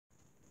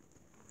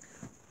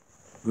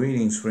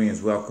Greetings,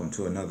 friends. Welcome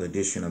to another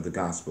edition of the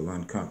Gospel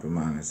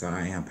Uncompromised.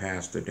 I am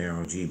Pastor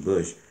Darrell G.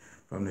 Bush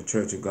from the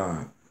Church of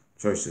God,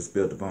 church that's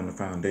built upon the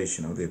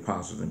foundation of the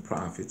apostles and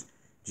prophets,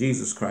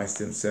 Jesus Christ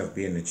himself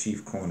being the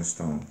chief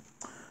cornerstone.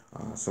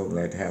 So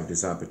glad to have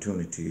this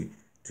opportunity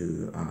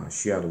to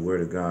share the word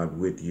of God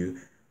with you.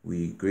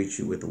 We greet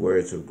you with the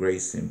words of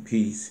grace and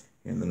peace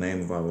in the name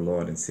of our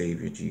Lord and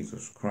Savior,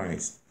 Jesus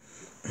Christ.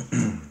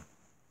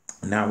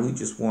 Now, we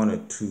just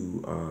wanted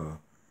to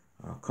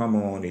come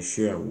on and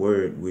share a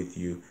word with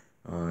you,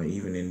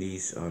 even in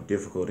these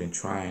difficult and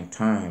trying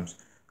times.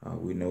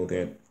 We know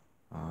that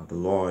the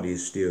Lord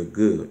is still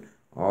good.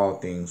 All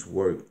things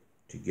work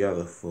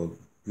together for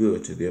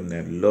good to them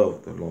that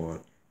love the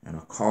Lord and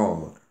are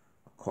called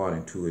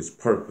according to his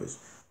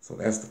purpose. So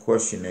that's the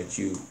question that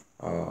you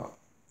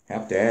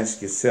have to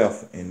ask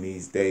yourself in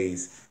these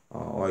days.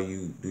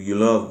 Do you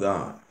love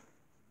God?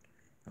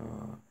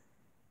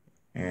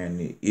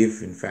 And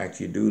if in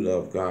fact you do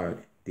love God,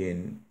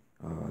 then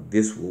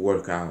this will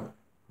work out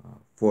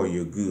for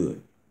your good.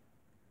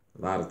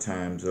 A lot of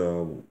times,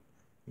 when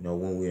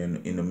we're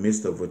in the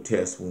midst of a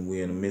test, when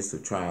we're in the midst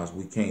of trials,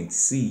 we can't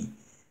see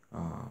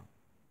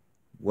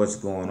what's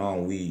going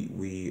on.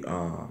 We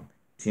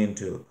tend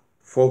to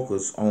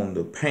focus on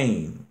the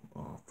pain,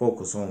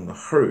 focus on the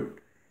hurt,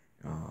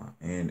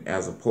 and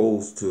as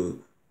opposed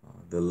to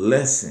the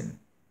lesson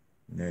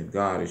that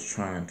God is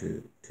trying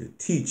to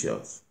teach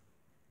us.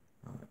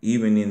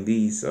 Even in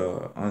these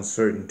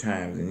uncertain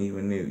times, and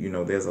even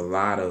there's a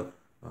lot of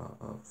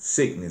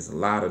sickness, a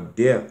lot of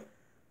death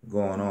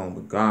going on,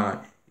 but God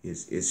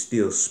is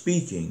still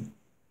speaking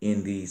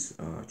in these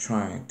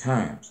trying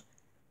times.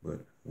 But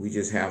we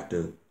just have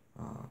to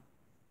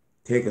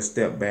take a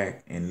step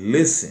back and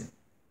listen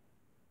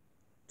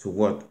to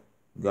what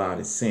God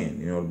is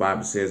saying. The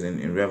Bible says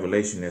in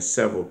Revelation, there's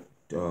several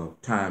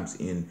times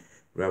in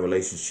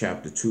Revelation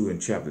chapter 2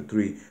 and chapter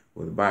 3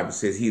 where the Bible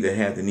says, "He that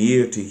hath an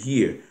ear to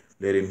hear,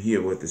 let him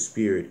hear what the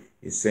Spirit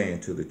is saying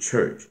to the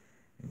church."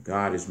 And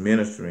God is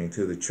ministering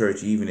to the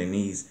church even in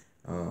these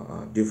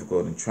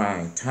difficult and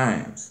trying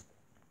times.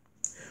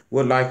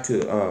 Would like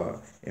to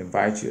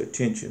invite your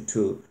attention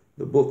to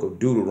the book of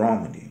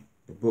Deuteronomy.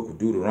 The book of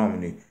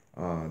Deuteronomy,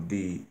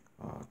 the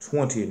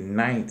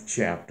 29th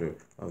chapter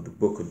of the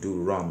book of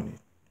Deuteronomy.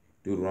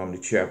 Deuteronomy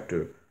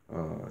chapter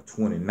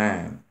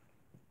 29.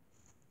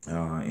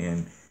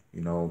 And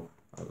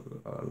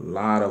a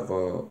lot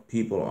of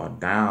people are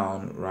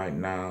down right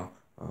now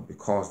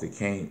because they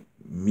can't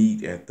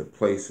meet at the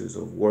places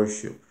of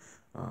worship.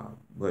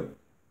 But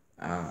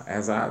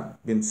as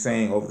I've been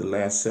saying over the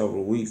last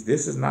several weeks,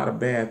 this is not a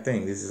bad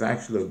thing. This is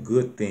actually a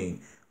good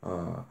thing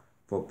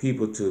for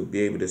people to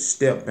be able to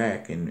step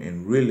back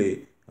and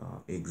really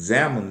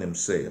examine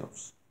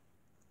themselves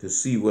to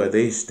see where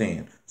they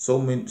stand. So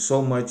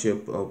much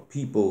of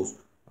people's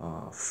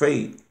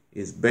faith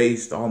is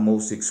based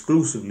almost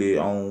exclusively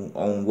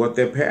on what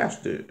their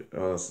pastor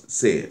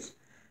says.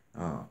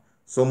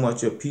 So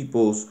much of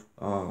people's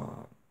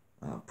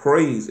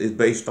praise is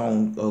based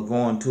on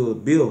going to a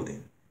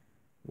building.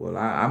 Well,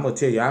 I'm going to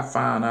tell you, I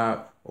found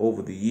out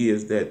over the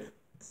years that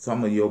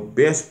some of your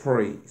best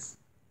praise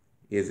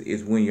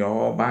is when you're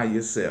all by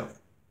yourself.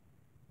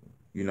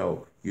 You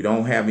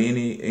don't have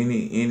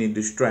any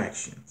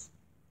distractions.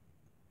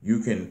 You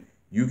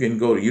can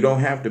go to, you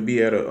don't have to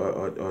be at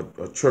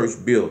a church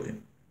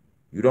building.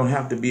 You don't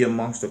have to be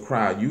amongst the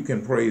crowd. You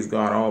can praise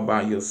God all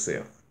by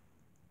yourself.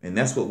 And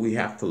that's what we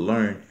have to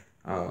learn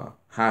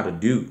how to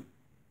do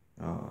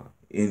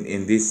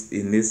in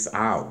this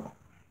hour.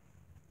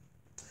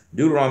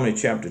 Deuteronomy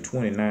chapter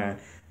 29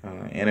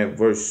 and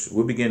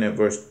we'll begin at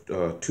verse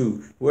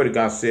 2, where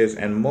God says,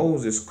 "And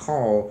Moses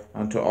called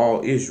unto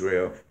all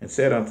Israel and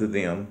said unto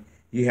them,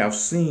 Ye have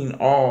seen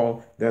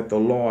all that the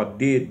Lord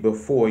did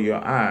before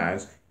your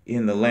eyes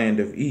in the land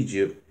of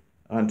Egypt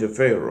unto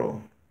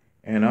Pharaoh,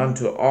 and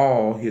unto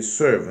all his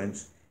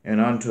servants, and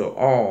unto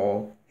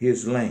all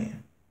his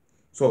land."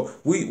 So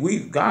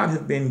God has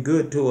been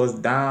good to us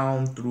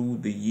down through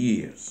the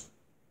years.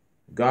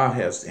 God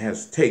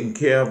has taken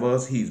care of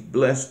us. He's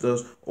blessed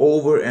us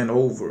over and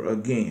over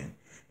again.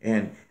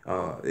 And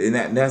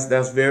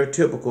that's very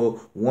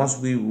typical. Once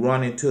we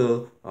run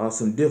into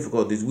some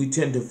difficulties, we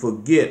tend to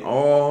forget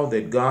all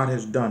that God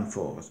has done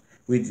for us.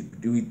 We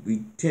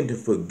tend to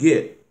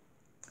forget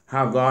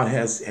how God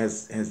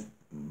has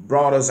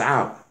brought us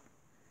out.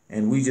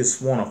 And we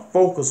just want to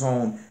focus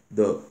on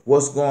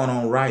what's going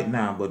on right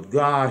now. But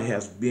God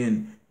has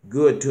been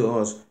good to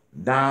us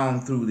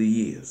down through the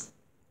years.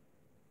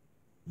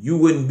 You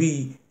wouldn't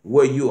be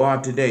where you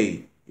are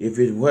today if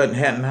it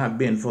had not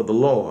been for the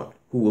Lord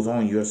who was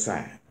on your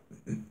side.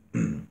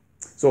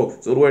 So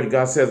the word of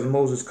God says, "And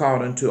Moses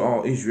called unto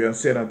all Israel and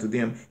said unto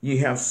them, Ye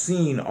have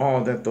seen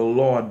all that the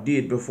Lord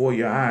did before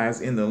your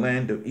eyes in the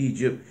land of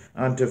Egypt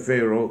unto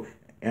Pharaoh,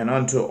 and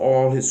unto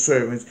all his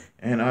servants,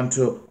 and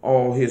unto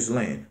all his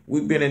land."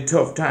 We've been in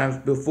tough times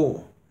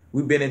before.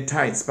 We've been in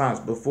tight spots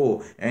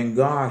before, and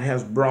God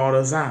has brought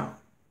us out.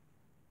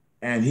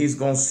 And he's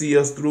going to see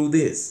us through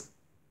this.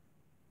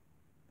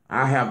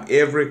 I have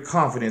every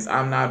confidence.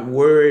 I'm not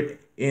worried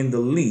in the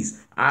least,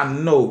 I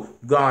know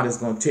God is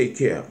going to take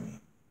care of me.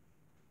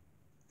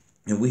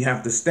 And we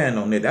have to stand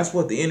on that. That's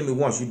what the enemy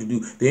wants you to do.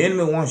 The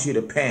enemy wants you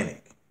to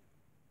panic.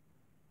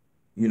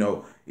 You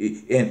know,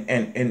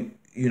 and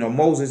you know,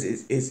 Moses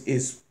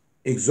is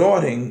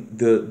exhorting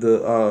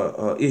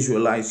the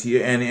Israelites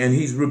here, and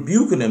he's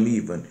rebuking them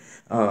even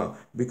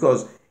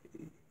because,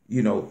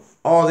 you know,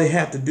 all they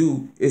have to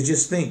do is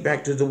just think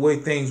back to the way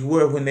things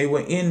were when they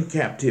were in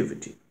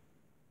captivity.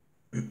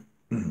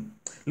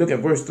 Look at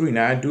verse 3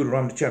 now,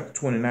 Deuteronomy chapter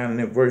 29 and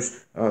then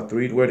verse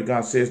 3, the word of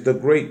God says, the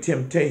great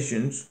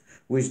temptations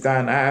which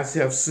thine eyes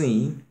have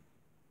seen,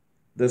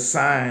 the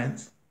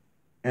signs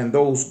and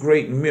those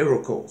great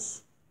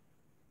miracles,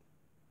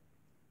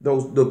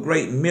 the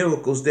great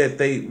miracles that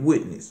they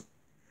witnessed.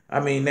 I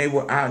mean, they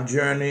were out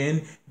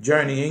journeying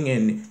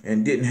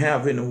and didn't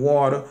have any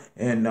water,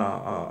 and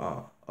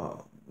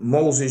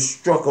Moses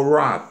struck a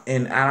rock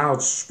and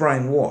out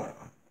sprang water.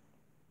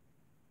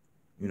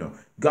 You know,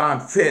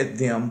 God fed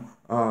them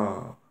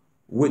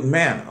with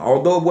manna,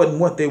 although it wasn't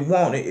what they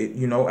wanted.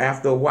 You know,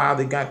 after a while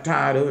they got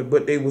tired of it,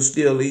 but they were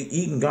still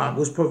eating. God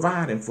was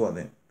providing for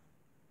them.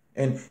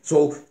 And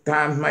so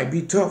times might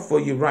be tough for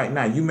you right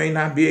now. You may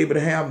not be able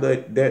to have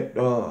that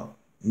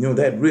you know,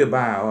 that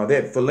ribeye or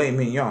that filet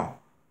mignon,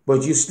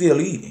 but you're still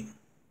eating.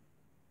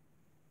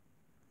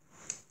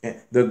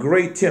 And the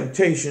great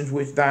temptations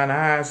which thine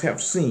eyes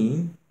have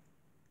seen,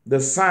 the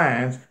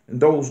signs and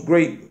those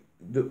great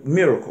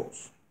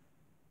miracles.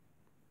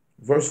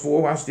 Verse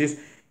 4, watch this.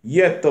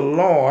 Yet the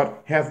Lord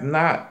hath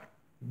not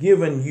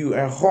given you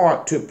a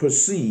heart to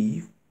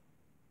perceive,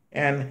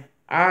 and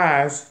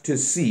eyes to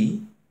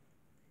see,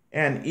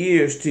 and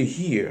ears to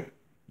hear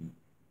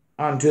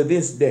unto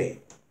this day.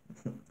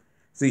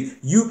 See,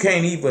 you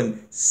can't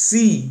even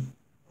see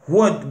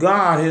what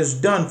God has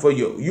done for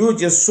you. You're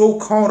just so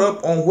caught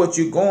up on what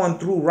you're going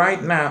through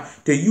right now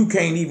that you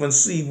can't even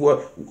see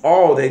what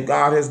all that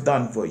God has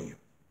done for you.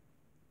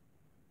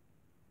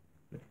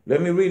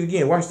 Let me read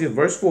again. Watch this.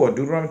 Verse 4,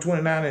 Deuteronomy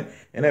 29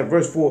 and at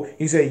verse 4,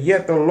 he said,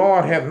 yet the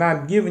Lord hath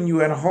not given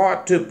you an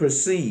heart to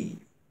perceive,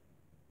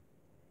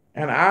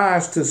 and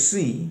eyes to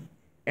see,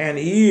 and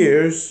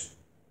ears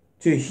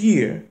to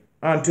hear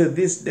unto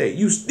this day.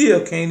 You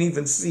still can't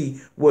even see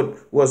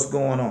what's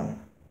going on.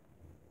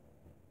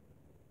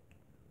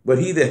 But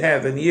he that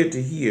hath an ear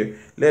to hear,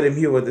 let him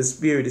hear what the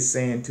Spirit is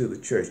saying to the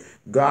church.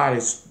 God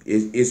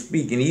is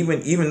speaking,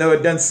 even though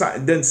it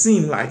doesn't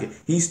seem like it.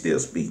 He's still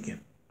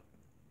speaking.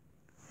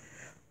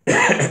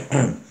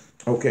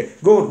 Okay,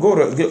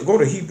 go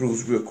to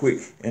Hebrews real quick,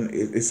 and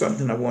it's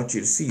something I want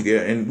you to see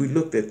there. And we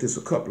looked at this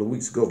a couple of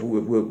weeks ago, but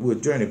we'll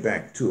journey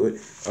back to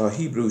it.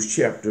 Hebrews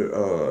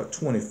chapter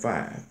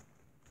 25.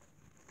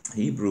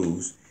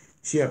 Hebrews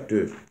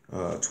chapter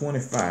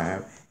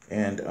 25,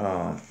 and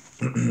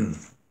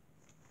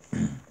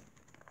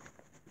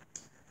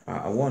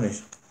I want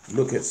to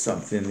look at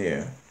something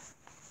there.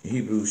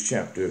 Hebrews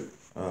chapter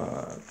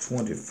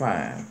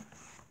 25.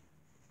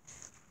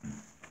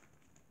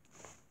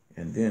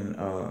 And then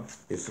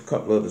it's a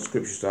couple other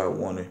scriptures I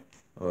want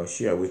to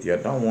share with you. I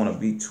don't want to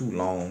be too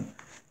long,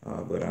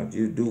 but I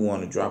do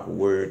want to drop a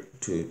word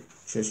to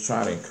just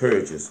try to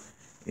encourage us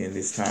in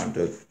this time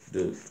to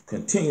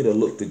continue to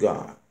look to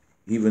God,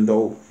 even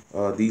though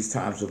these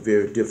times are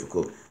very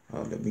difficult.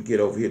 Let me get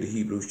over here to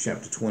Hebrews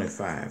chapter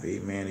 25.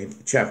 Amen.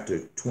 Chapter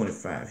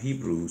 25.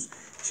 Hebrews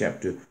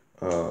chapter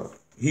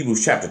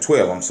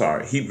 12. I'm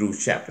sorry.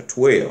 Hebrews chapter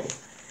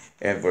 12.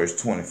 At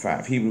verse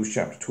 25. Hebrews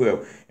chapter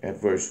 12 at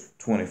verse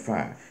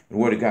 25. The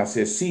word of God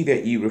says, see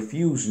that ye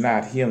refuse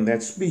not him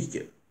that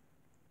speaketh.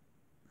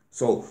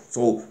 So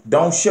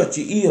don't shut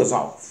your ears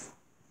off.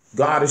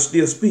 God is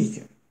still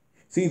speaking.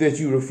 See that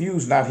you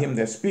refuse not him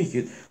that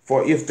speaketh,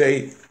 for if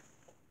they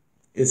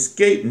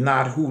escape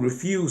not who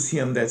refuse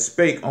him that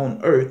spake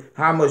on earth,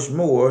 how much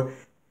more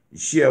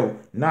shall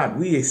not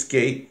we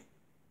escape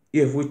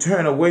if we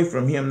turn away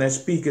from him that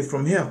speaketh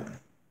from heaven?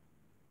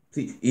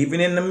 See, even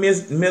in the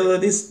middle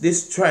of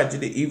this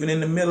tragedy, even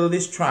in the middle of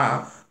this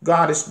trial,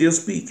 God is still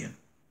speaking.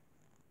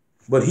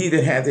 But he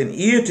that hath an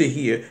ear to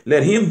hear,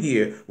 let him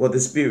hear what the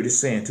Spirit is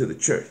saying to the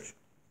church.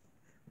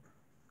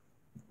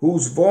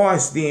 Whose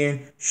voice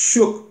then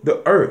shook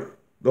the earth.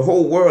 The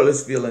whole world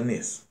is feeling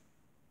this.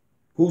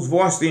 Whose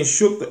voice then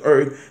shook the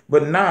earth,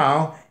 but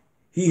now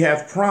he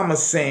hath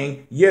promised,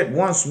 saying, yet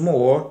once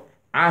more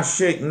I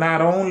shake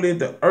not only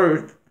the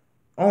earth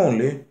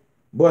only,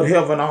 but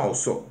heaven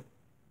also.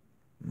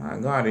 My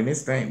God, and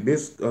this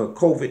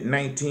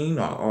COVID-19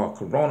 or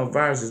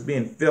coronavirus is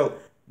being felt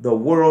the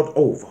world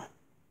over.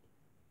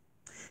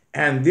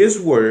 And this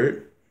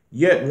word,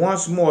 yet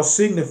once more,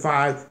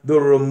 signifies the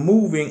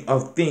removing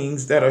of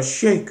things that are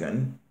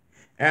shaken,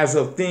 as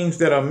of things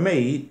that are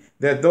made,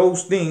 that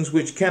those things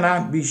which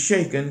cannot be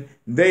shaken,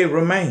 they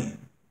remain.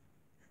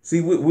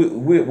 See,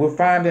 we're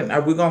finding,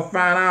 we're going to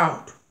find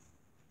out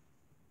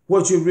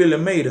what you're really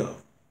made of.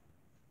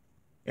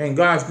 And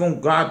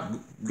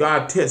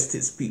God tests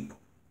his people.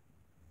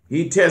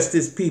 He tests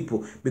his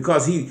people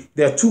because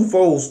there are two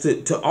folds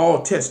to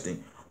all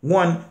testing.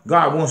 One,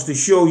 God wants to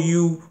show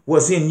you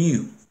what's in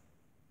you.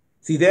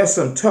 See, there's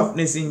some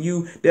toughness in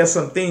you. There's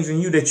some things in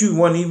you that you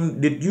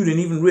didn't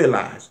even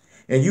realize.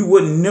 And you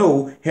wouldn't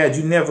know had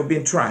you never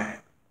been tried.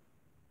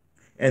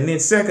 And then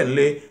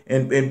secondly,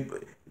 and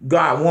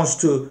God wants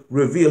to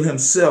reveal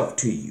himself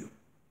to you.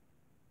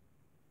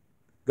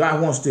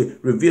 God wants to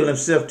reveal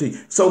himself to you.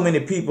 So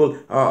many people,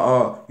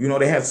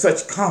 they had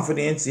such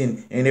confidence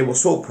and they were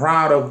so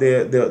proud of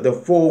their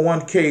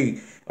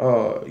 401k.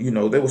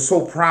 They were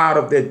so proud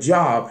of their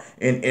job,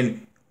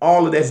 and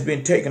all of that's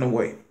been taken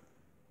away.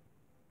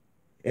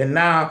 And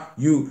now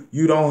you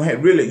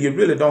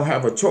really don't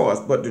have a choice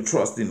but to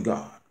trust in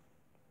God.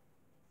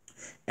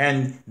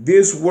 And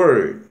this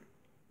word,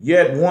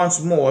 yet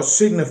once more,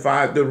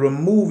 signified the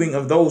removing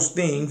of those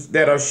things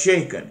that are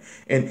shaken.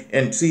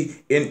 And see,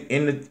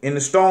 in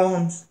the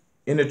storms,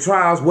 in the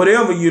trials,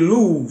 whatever you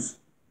lose,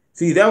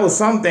 see, that was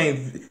some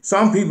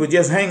people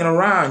just hanging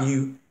around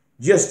you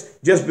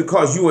just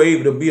because you were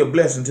able to be a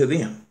blessing to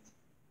them.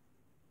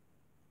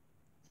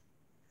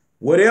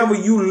 Whatever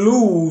you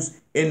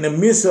lose in the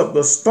midst of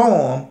the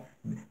storm,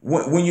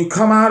 when you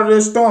come out of the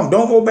storm,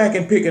 don't go back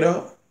and pick it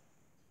up.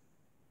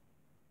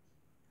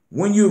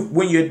 When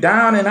you're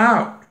down and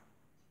out,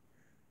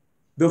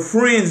 the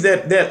friends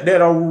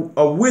that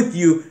are with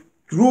you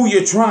through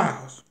your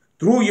trials,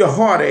 through your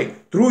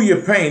heartache, through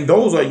your pain,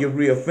 those are your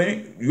real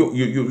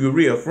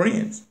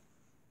friends.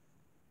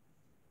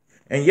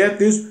 And yet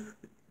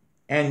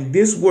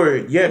this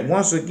word yet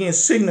once again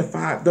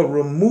signified the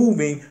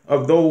removing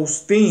of those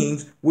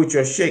things which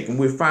are shaken.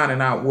 We're finding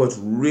out what's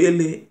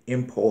really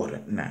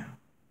important now.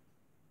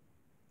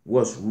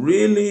 What's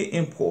really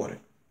important.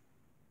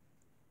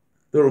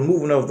 The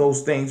removing of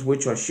those things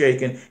which are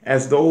shaken,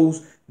 as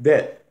those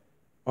that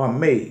are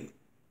made.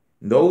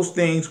 Those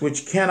things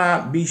which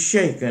cannot be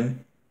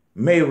shaken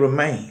may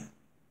remain.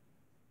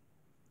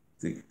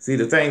 See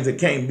the things that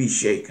can't be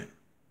shaken.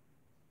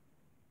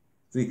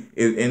 See,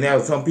 and there are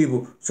some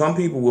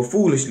people will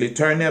foolishly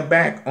turn their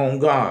back on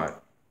God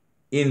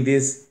in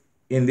this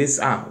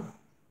hour.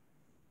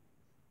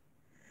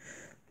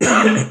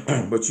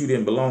 But you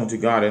didn't belong to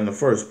God in the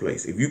first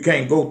place. If you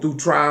can't go through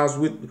trials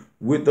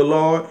with the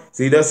Lord,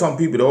 see, there's some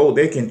people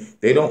they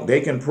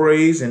can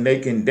praise and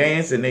they can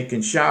dance and they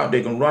can shout,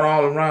 they can run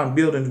all around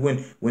buildings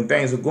when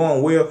things are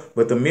going well,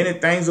 but the minute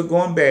things are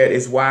going bad,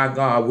 it's why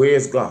God,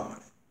 where's God?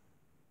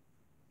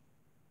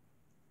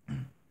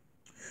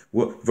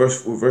 Well,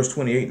 verse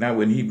 28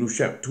 now in Hebrews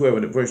chapter 12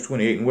 and verse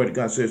 28, and where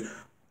God says,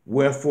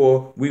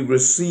 wherefore we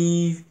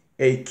receive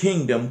a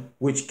kingdom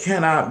which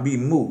cannot be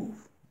moved.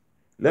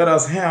 Let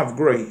us have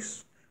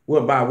grace,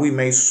 whereby we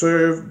may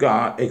serve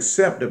God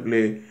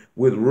acceptably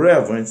with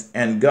reverence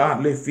and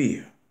godly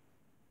fear.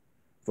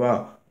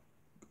 For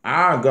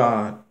our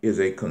God is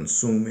a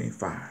consuming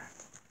fire.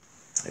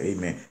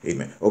 Amen.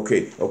 Amen.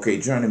 Okay.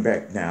 Journey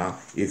back now,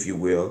 if you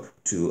will,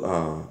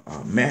 to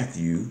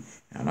Matthew,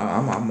 and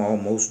I'm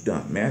almost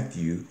done.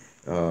 Matthew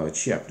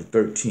chapter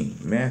 13.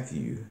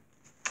 Matthew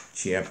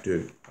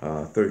chapter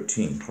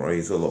 13.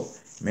 Praise the Lord.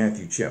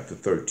 Matthew chapter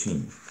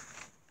 13.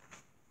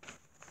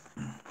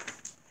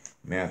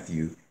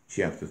 Matthew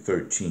chapter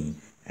 13,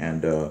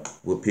 and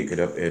we'll pick it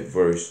up at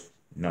verse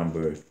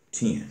number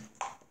 10.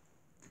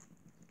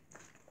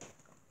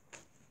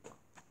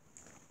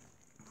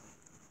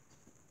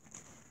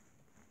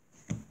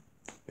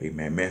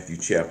 Amen. Matthew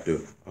chapter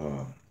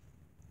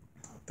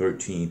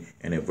 13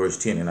 and at verse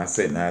 10. And I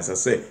said, now, as I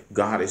said,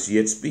 God is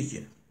yet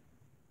speaking.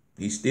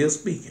 He's still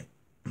speaking.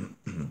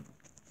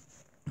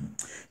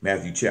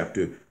 Matthew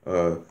chapter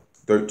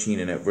 13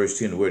 and at verse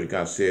 10, the word of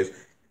God says,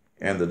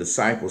 and the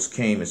disciples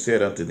came and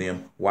said unto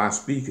them, why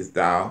speakest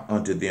thou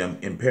unto them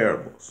in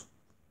parables?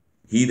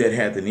 He that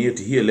hath an ear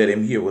to hear, let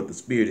him hear what the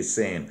Spirit is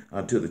saying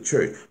unto the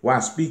church.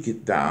 Why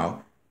speakest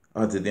thou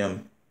unto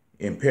them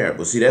in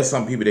parables? See, there's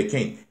some people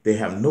they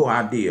have no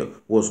idea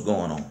what's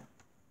going on.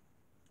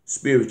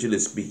 Spiritually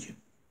speaking.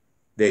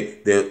 Their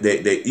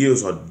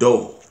ears are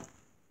dull.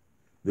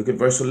 Look at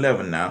verse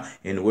 11 now.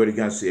 And the word of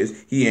God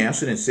says, he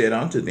answered and said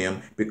unto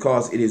them,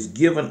 because it is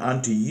given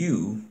unto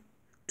you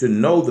to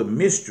know the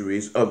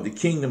mysteries of the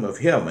kingdom of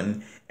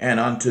heaven, and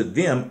unto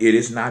them it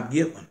is not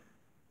given.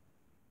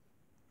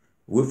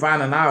 We're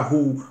finding out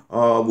who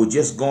were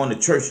just going to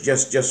church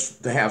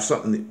just to have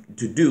something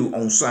to do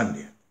on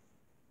Sunday.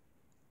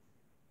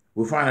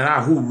 We're finding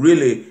out who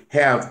really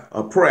have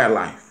a prayer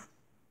life.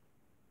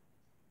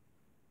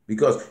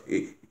 Because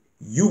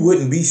you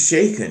wouldn't be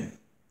shaken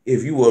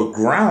if you were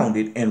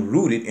grounded and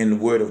rooted in the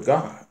word of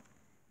God.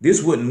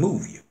 This wouldn't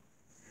move you.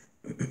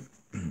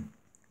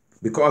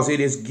 Because it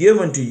is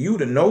given to you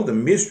to know the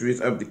mysteries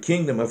of the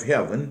kingdom of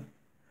heaven,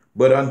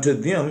 but unto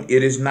them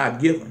it is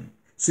not given.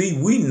 See,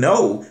 we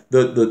know,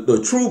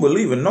 the true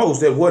believer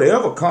knows that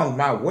whatever comes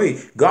my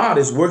way, God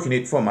is working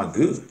it for my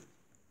good.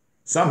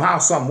 Somehow,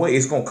 some way,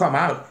 it's going to come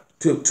out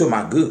to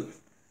my good.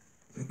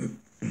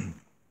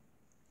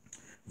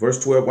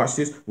 Verse 12, watch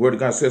this. The word of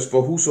God says,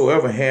 for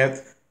whosoever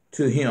hath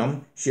to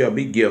him shall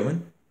be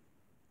given,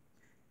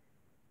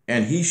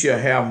 and he shall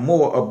have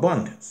more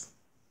abundance.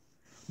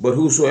 But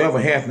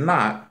whosoever hath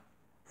not,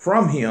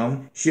 from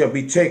him shall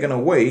be taken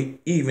away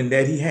even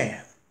that he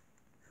hath.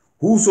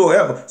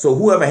 Whosoever, so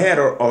whoever had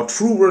a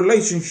true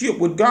relationship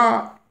with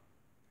God,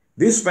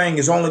 this thing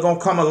is only going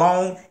to come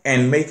along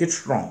and make it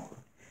stronger.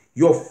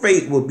 Your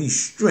faith will be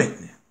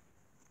strengthened.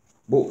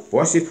 But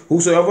watch this.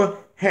 Whosoever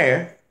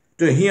hath,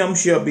 to him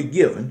shall be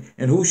given,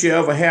 and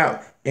whosoever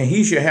have, and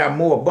he shall have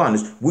more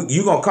abundance.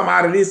 You're going to come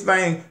out of this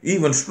thing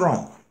even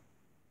stronger.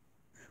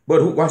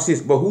 But watch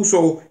this. But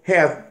whosoever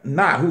hath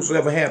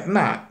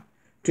not,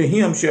 to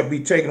him shall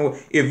be taken away.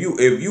 If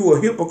you were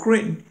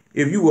hypocrite,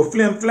 if you were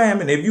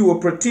flim-flamming, if you were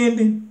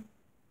pretending,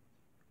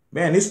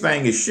 man, this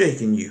thing is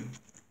shaking you.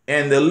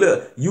 And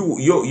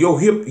your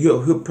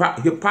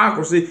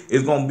hypocrisy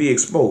is going to be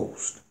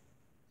exposed.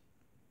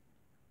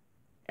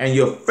 And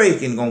your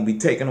faith is going to be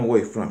taken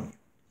away from you.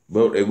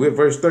 But with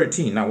verse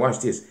 13, now watch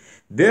this.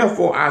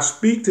 Therefore I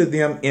speak to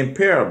them in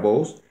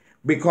parables,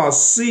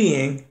 because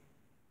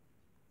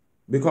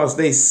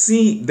they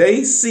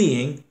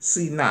seeing,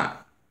 see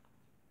not.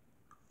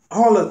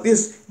 All of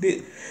this,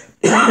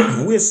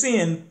 we're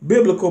seeing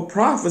biblical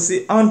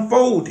prophecy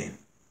unfolding.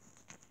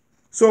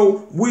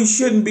 So we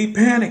shouldn't be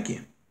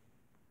panicking.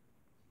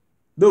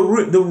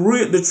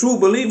 The true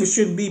believer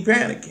shouldn't be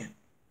panicking.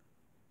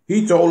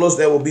 He told us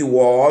there will be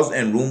wars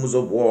and rumors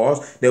of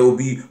wars. There will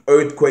be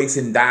earthquakes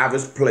in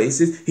diverse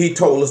places. He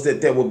told us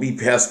that there will be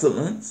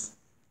pestilence.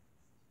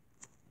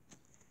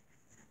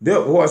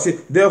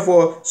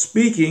 Therefore,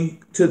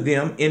 speaking to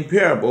them in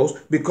parables,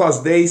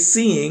 because they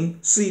seeing,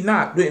 see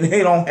not.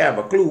 They don't have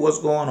a clue what's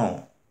going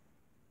on.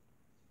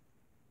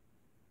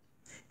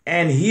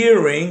 And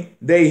hearing,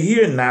 they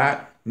hear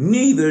not,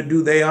 neither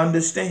do they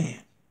understand.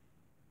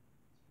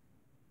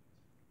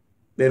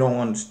 They don't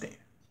understand.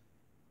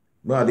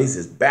 Well, this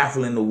is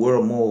baffling the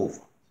world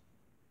moreover.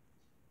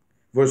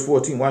 Verse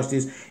 14, watch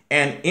this.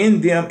 And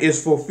in them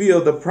is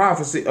fulfilled the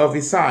prophecy of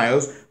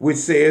Isaiah, which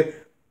said,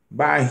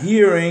 by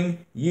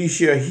hearing ye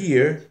shall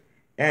hear,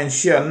 and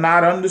shall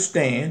not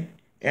understand,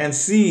 and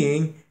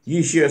seeing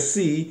ye shall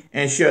see,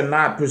 and shall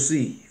not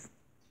perceive.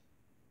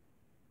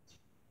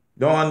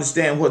 Don't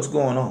understand what's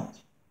going on.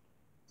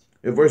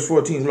 In verse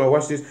 14, Lord,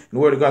 watch this. The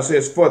word of God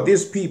says, for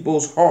this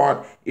people's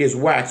heart is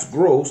waxed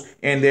gross,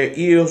 and their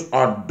ears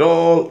are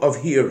dull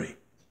of hearing.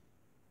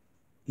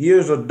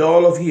 Ears are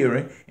dull of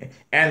hearing,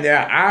 and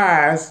their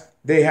eyes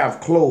they have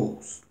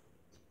closed.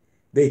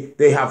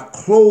 They have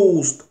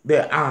closed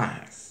their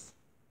eyes.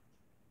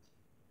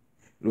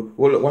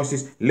 Well, watch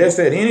this. Lest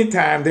at any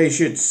time they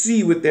should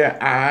see with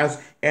their eyes,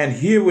 and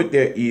hear with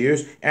their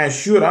ears, and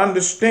should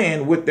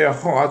understand with their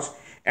hearts,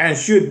 and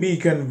should be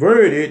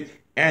converted,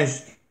 and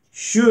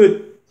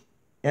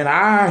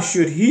I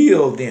should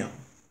heal them.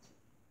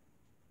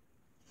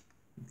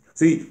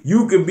 See,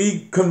 you could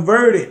be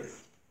converted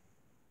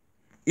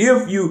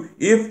if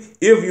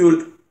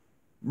you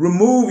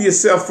remove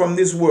yourself from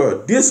this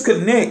world,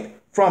 disconnect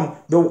from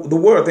the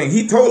world thing.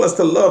 He told us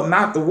to love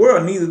not the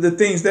world, neither the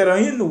things that are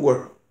in the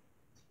world.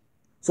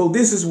 So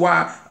this is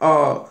why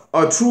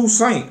a true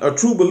saint, a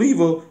true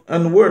believer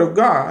in the word of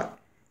God,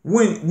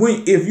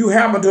 if you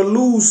happen to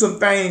lose some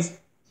things,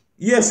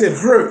 yes, it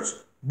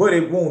hurts, but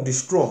it won't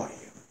destroy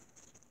you.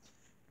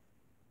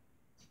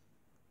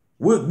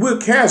 We're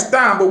cast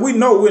down, but we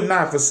know we're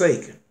not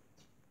forsaken.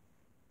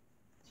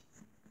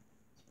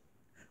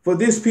 For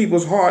this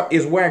people's heart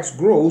is waxed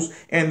gross,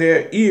 and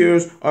their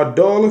ears are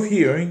dull of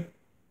hearing,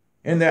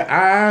 and their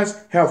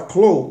eyes have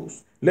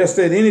closed, lest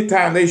at any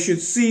time they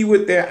should see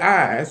with their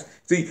eyes.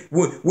 See,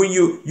 when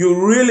you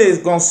really is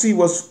going to see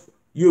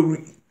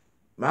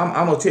I'm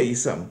going to tell you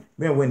something.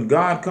 Man, when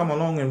God come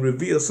along and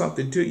reveal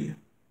something to you,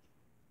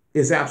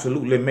 it's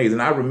absolutely amazing.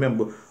 I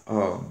remember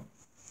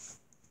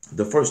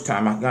the first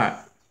time I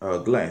got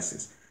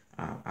glasses.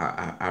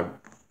 I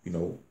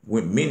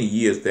went many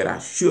years that I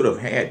should have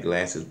had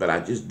glasses, but I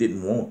just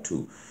didn't want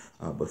to.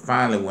 But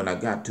finally, when I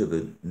got to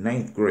the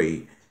 9th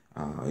grade,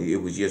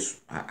 it was just,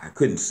 I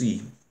couldn't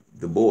see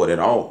the board at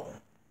all.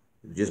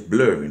 It was just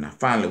blurry. And I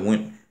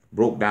finally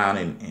broke down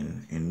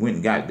and went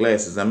and got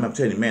glasses. I'm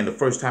telling you, man, the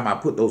first time I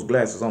put those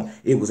glasses on,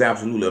 it was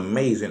absolutely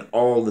amazing.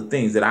 All the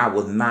things that I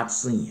was not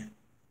seeing.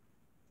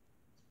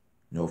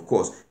 Of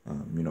course,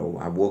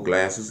 I wore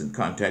glasses and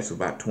contacts for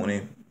about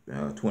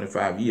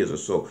 25 years or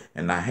so,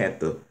 and I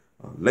had the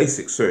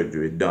LASIK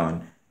surgery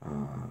done.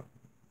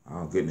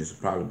 Oh goodness,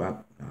 probably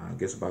about, I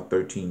guess about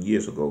 13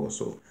 years ago or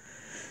so.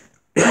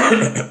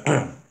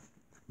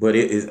 But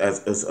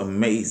it's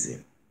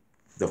amazing.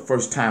 The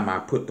first time I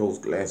put those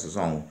glasses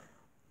on,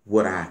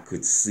 what I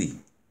could see.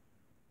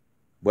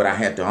 But I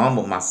had to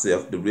humble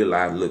myself to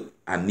realize, look,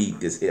 I need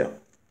this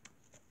help.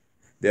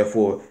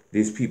 Therefore,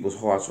 these people's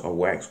hearts are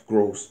waxed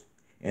gross,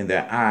 and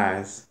their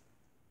eyes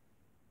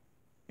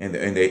and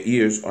their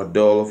ears are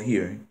dull of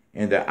hearing,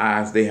 and their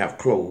eyes they have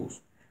closed,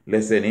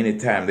 lest at any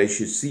time they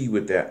should see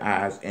with their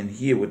eyes, and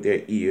hear with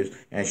their ears,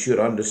 and should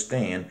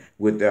understand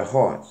with their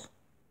hearts,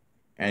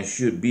 and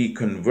should be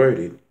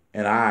converted,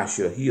 and I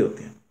shall heal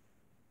them.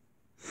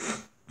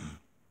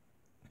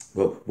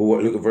 But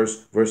look at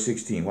verse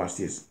 16. Watch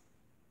this.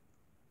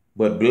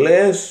 But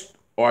blessed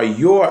are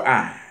your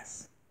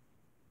eyes.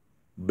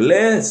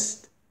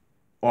 Blessed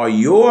are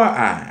your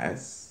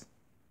eyes,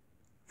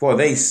 for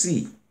they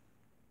see,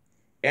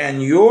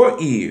 and your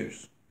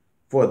ears,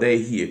 for they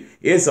hear.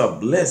 It's a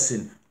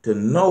blessing to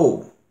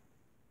know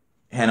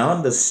and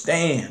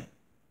understand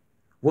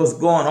what's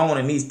going on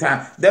in these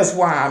times. That's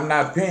why I'm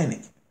not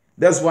panicking.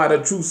 That's why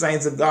the true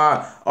saints of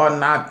God are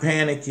not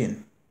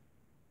panicking.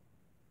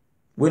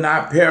 We're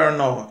not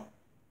paranoid.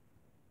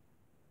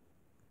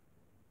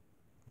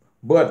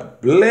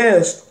 But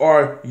blessed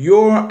are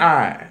your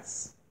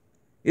eyes.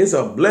 It's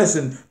a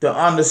blessing to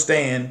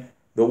understand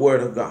the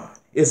word of God.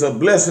 It's a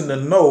blessing to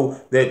know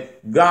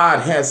that God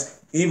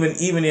has,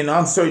 even in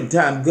uncertain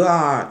time,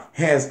 God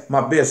has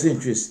my best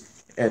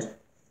interest at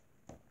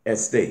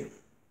stake.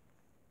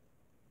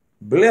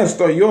 Blessed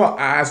are your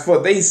eyes, for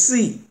they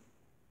see,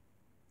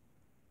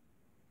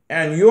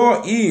 and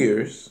your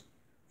ears,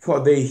 for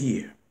they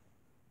hear.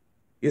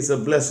 It's a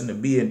blessing to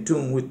be in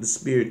tune with the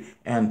Spirit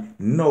and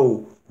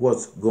know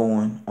what's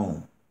going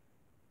on.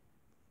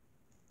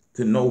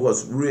 To know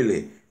what's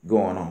really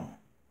going on.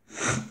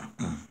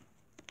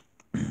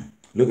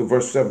 Look at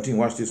verse 17.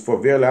 Watch this. For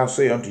verily I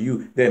say unto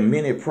you that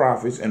many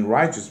prophets and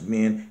righteous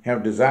men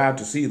have desired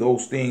to see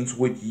those things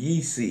which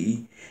ye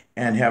see,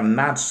 and have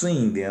not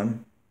seen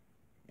them,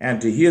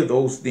 and to hear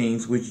those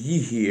things which ye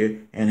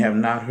hear, and have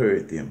not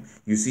heard them.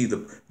 You see,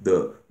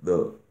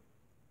 the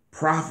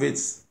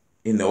prophets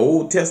in the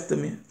Old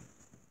Testament,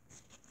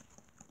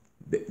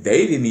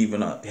 they didn't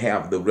even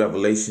have the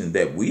revelation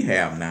that we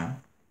have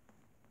now.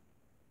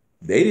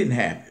 They didn't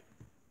have it.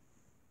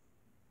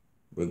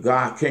 But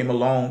God came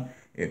along,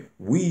 and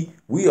we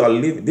are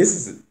living.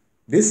 This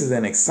is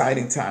an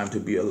exciting time to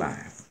be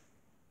alive.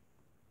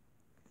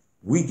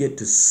 We get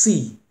to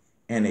see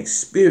and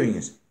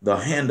experience the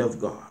hand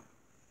of God.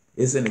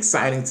 It's an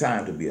exciting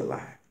time to be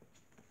alive.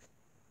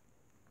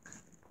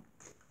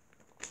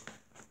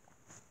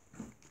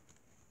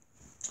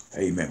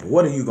 Amen.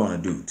 What are you going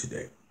to do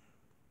today?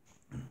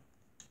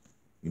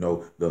 You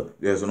know,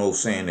 there's an old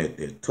saying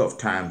that tough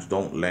times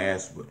don't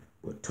last,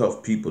 but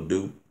tough people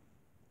do.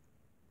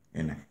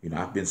 And, you know,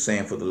 I've been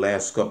saying for the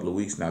last couple of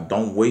weeks now,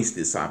 don't waste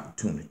this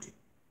opportunity.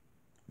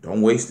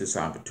 Don't waste this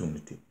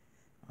opportunity.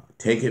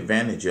 Take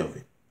advantage of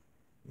it.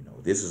 You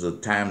know, this is a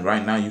time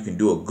right now you can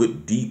do a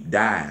good deep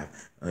dive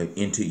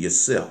into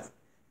yourself,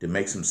 to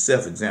make some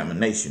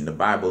self-examination. The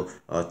Bible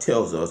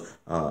tells us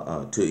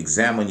to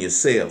examine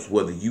yourselves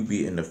whether you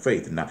be in the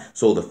faith or not.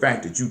 So the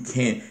fact that you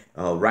can't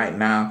right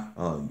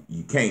now,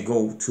 you can't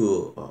go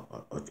to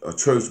a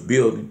church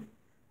building,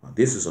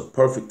 this is a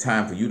perfect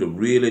time for you to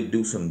really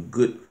do some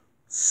good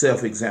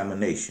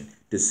self-examination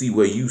to see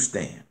where you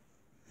stand.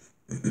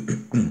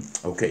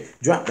 Okay,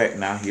 drop back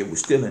now here. We're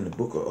still in the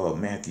book of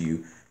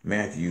Matthew.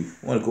 I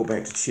want to go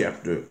back to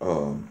chapter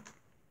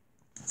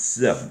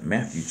 7.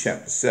 Matthew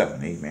chapter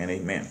 7. Amen.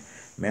 Amen.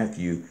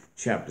 Matthew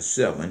chapter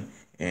 7.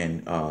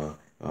 And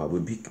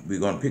we're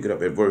going to pick it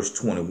up at verse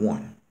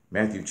 21.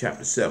 Matthew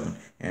chapter 7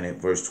 and at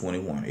verse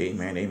 21.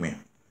 Amen. Amen.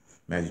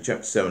 Matthew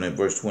chapter 7 and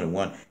verse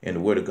 21. And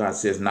the word of God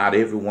says, not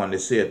everyone that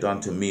saith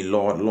unto me,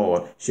 Lord,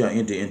 Lord, shall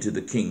enter into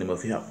the kingdom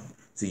of heaven.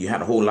 So you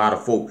had a whole lot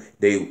of folk,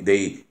 they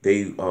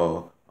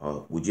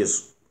were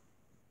just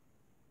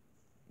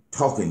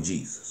talking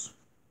Jesus.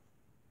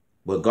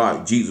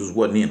 But Jesus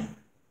wasn't in them.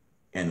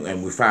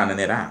 And we're finding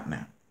that out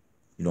now.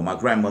 You know, my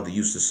grandmother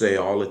used to say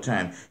all the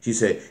time, she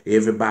said,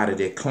 everybody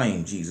that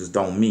claimed Jesus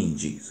don't mean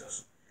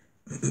Jesus.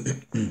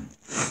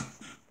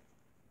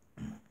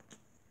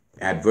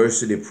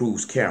 Adversity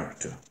proves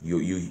character.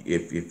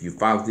 If you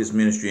follow this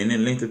ministry any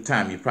length of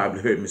time, you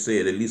probably heard me say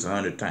it at least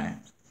 100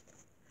 times.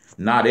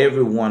 Not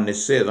everyone that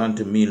said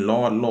unto me,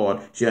 Lord,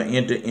 Lord, shall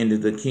enter into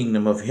the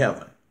kingdom of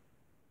heaven.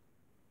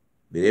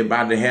 But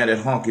everybody that had that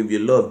honk, if you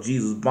love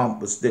Jesus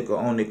bumper sticker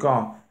on their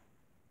car,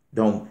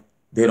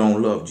 they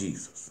don't love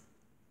Jesus.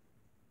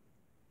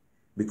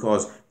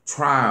 Because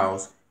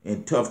trials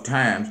and tough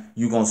times,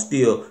 you're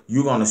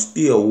gonna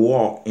still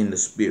walk in the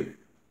Spirit.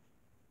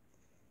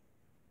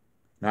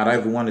 Not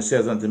everyone that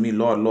says unto me,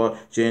 Lord, Lord,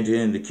 shall enter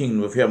into the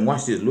kingdom of heaven.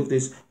 Watch this, look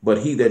this. But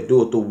he that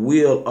doeth the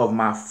will of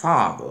my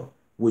Father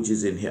which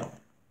is in heaven.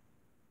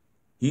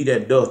 He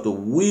that doeth the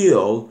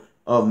will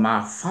of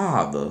my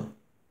Father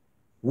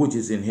which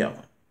is in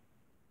heaven.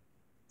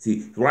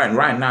 See,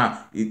 right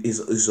now,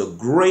 it's a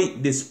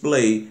great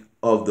display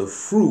of the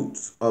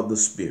fruits of the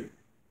Spirit.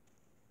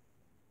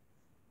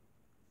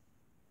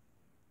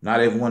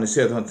 Not everyone that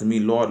saith unto me,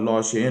 Lord,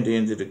 Lord, shall enter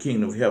into the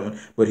kingdom of heaven,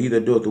 but he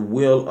that doeth the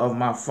will of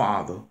my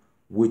Father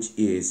which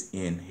is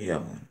in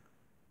heaven.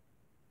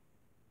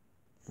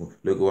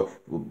 Look at what,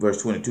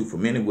 verse 22. For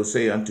many will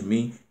say unto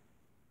me,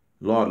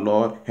 Lord,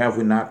 Lord, have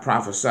we not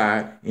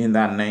prophesied in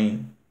thy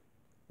name?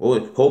 Oh,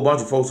 a whole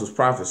bunch of folks was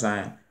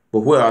prophesying, but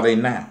where are they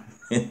now?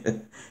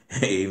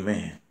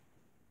 Amen.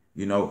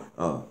 You know,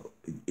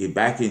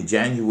 back in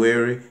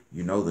January,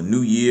 you know, the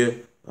new year,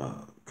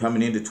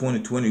 coming into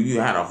 2020, you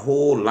had a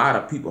whole lot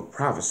of people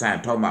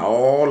prophesying, talking about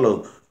all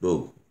of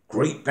the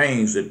great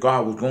things that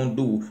God was going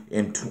to do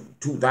in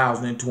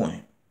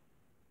 2020.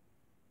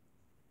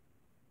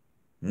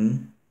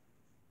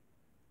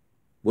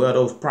 Where are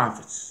those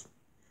prophets?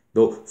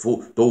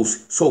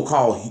 Those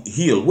so-called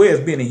healed? Where's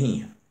Benny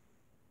Hinn?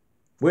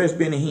 Where's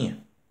Benny Hinn?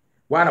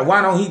 Why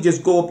don't he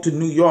just go up to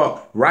New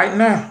York right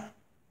now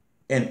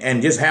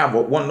and just have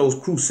one of those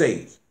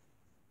crusades?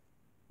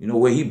 You know,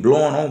 where he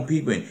blowing on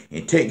people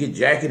and take his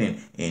jacket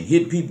and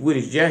hit people with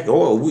his jacket.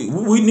 Oh,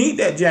 we need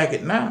that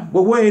jacket now.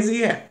 But where is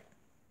he at?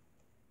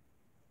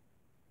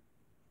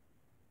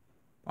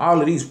 All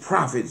of these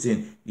prophets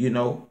and, you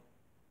know,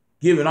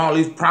 giving all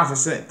these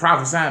prophesying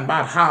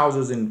about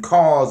houses and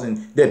cars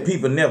and that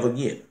people never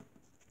get.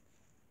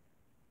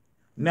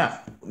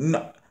 Now,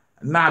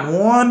 not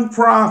one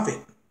prophet,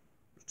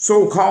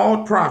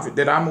 so-called prophet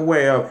that I'm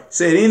aware of,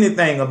 said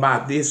anything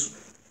about this.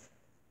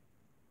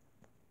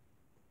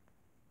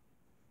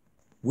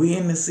 We're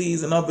in the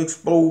season of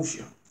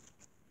exposure.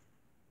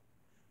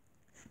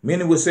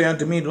 Many will say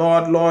unto me,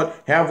 Lord, Lord,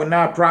 have we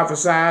not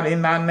prophesied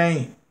in thy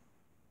name?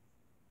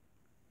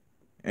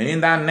 And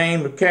in thy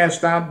name have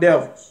cast out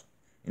devils.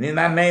 And in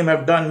thy name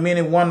have done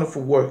many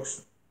wonderful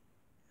works.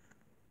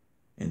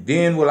 And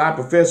then will I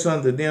profess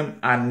unto them,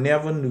 I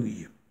never knew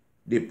you.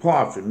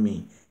 Depart from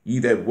me, ye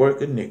that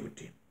work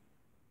iniquity.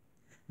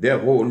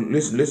 Therefore,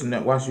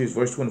 listen, watch this,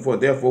 verse 24.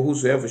 Therefore,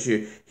 whosoever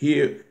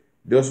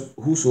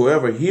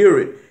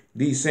heareth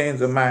these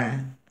sayings of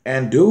mine,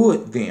 and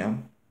doeth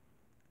them,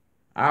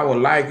 I will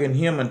liken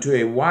him unto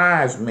a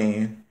wise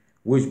man,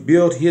 which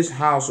built his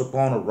house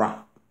upon a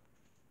rock.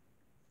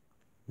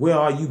 Where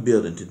are you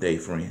building today,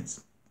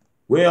 friends?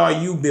 Where are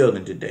you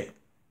building today?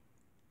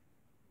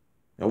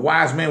 A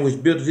wise man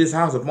which built his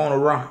house upon a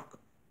rock.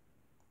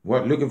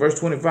 What? Look at verse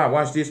 25.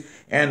 Watch this.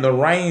 And the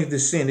rains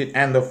descended,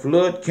 and the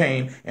flood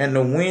came, and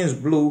the winds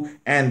blew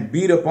and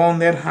beat upon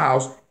that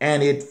house,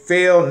 and it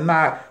fell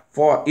not,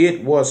 for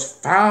it was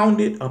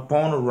founded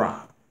upon a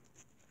rock.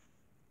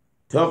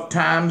 Tough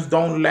times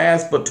don't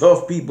last, but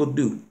tough people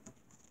do.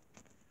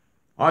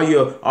 Are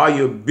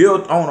you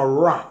built on a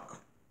rock?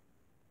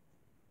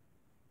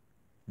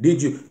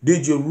 Did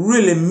you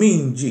really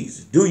mean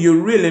Jesus? Do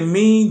you really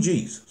mean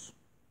Jesus?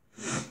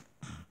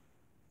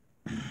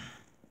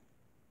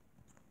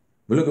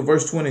 But look at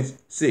verse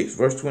 26.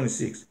 Verse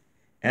 26.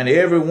 And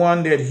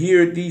everyone that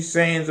heareth these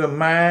sayings of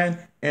mine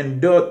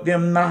and doth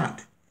them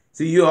not.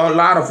 See, you are a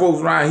lot of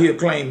folks around here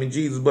claiming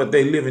Jesus, but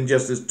they living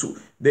just as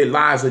their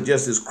lives are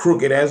just as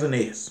crooked as an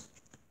S.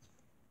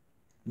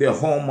 They're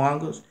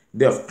homemongers.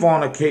 They're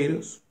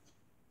fornicators.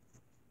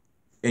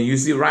 And you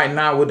see right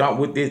now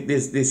with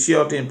this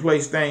shelter in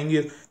place thing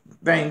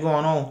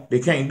going on, they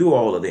can't do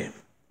all of that.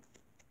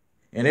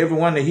 And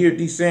everyone that heareth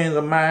these sayings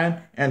of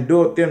mine and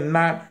doeth them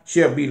not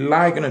shall be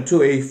likened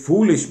unto a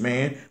foolish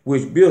man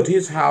which built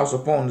his house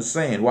upon the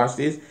sand. Watch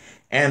this.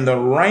 And the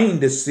rain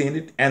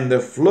descended, and the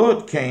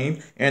flood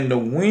came, and the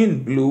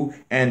wind blew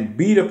and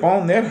beat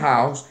upon that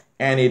house,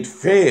 and it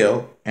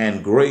fell,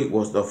 and great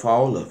was the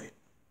fall of it.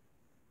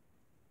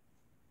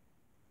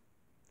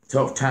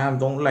 Tough times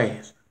don't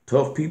last.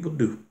 Tough people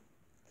do.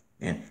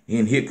 And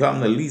here come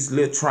the least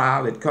little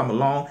trial that come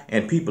along,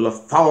 and people are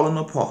falling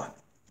apart.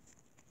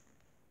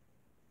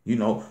 You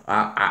know,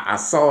 I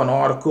saw an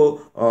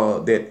article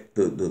that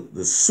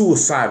the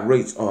suicide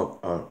rates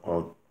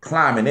are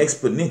climbing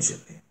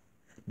exponentially.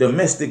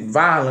 Domestic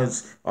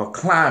violence are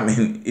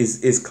climbing,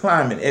 is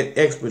climbing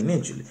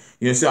exponentially.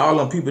 You know, see all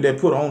them people that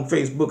put on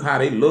Facebook how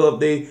they love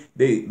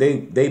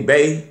they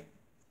bae.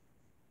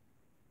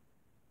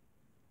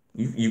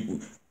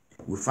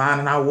 We're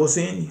finding out what's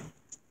in you.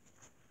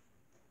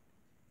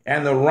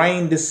 And the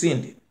rain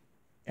descended,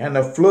 and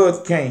the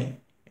flood came,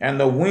 and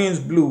the winds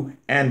blew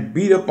and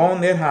beat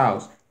upon that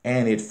house,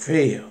 and it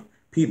fell.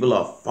 People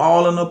are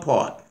falling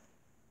apart.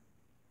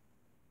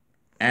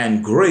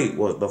 And great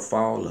was the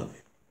fall of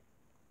it.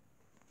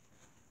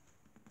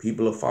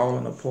 People are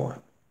falling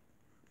apart.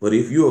 But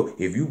if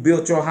you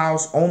built your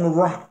house on the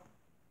rock,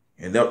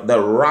 and the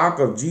rock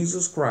of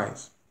Jesus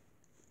Christ,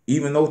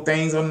 even though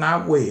things are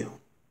not well,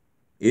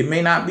 it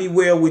may not be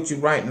well with you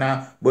right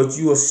now, but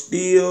you are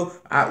still,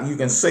 you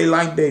can say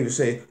like David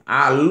said,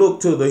 I look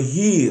to the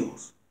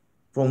hills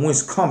from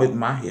whence cometh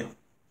my help.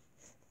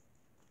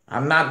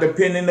 I'm not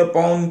depending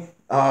upon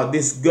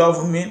this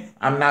government.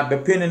 I'm not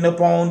depending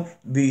upon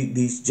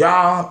these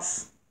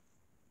jobs,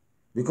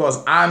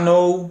 because I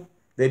know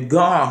that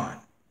God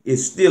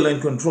is still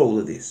in control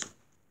of this.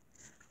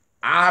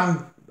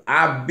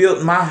 I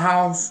built my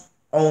house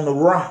on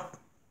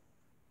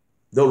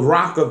the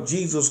rock of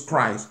Jesus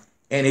Christ,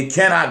 and it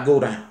cannot go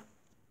down.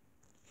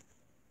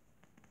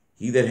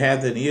 He that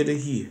hath an ear to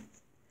hear,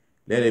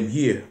 let him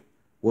hear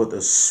what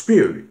the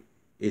Spirit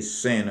is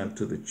saying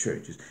unto the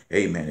churches.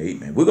 Amen,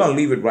 amen. We're going to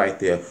leave it right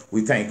there.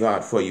 We thank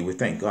God for you. We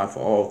thank God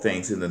for all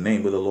things in the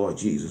name of the Lord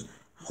Jesus.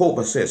 Hope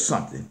I said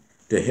something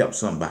to help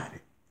somebody.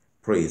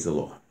 Praise the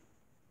Lord.